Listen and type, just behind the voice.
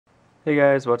Hey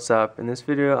guys, what's up? In this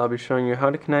video I'll be showing you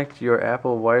how to connect your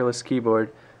Apple wireless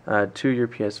keyboard to your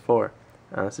PS4.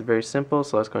 This is very simple,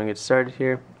 so let's go and get started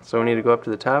here. So we need to go up to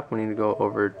the top, we need to go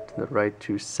over to the right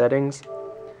to settings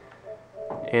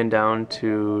and down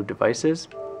to devices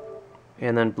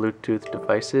and then Bluetooth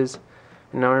devices.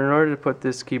 Now in order to put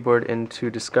this keyboard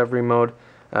into discovery mode,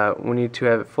 we need to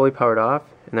have it fully powered off,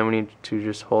 and then we need to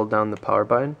just hold down the power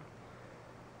button.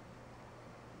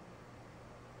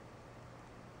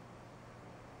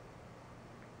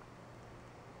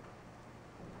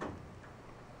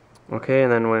 Okay,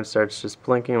 and then when it starts just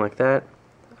blinking like that,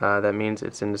 that means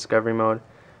it's in discovery mode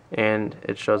and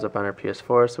it shows up on our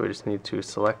PS4, so we just need to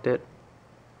select it.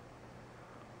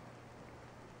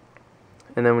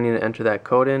 And then we need to enter that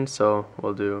code in, so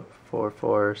we'll do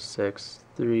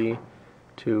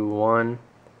 446321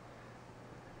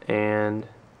 and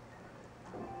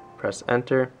press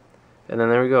enter, and then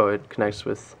there we go, it connects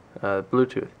with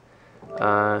Bluetooth.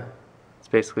 That's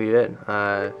basically it.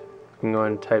 You can go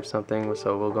and type something,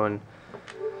 so we'll go and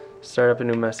start up a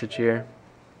new message here.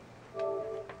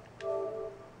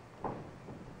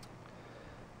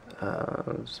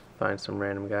 Let's find some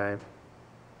random guy.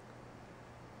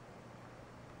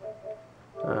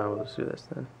 We'll just do this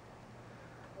then.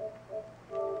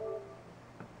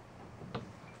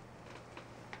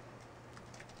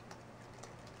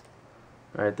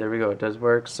 Alright, there we go, it does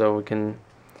work, so we can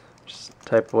just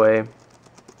type away,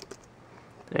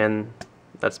 and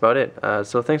that's about it.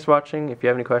 So thanks for watching. If you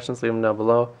have any questions, leave them down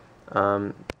below.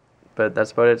 But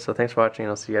that's about it, so thanks for watching,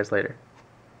 and I'll see you guys later.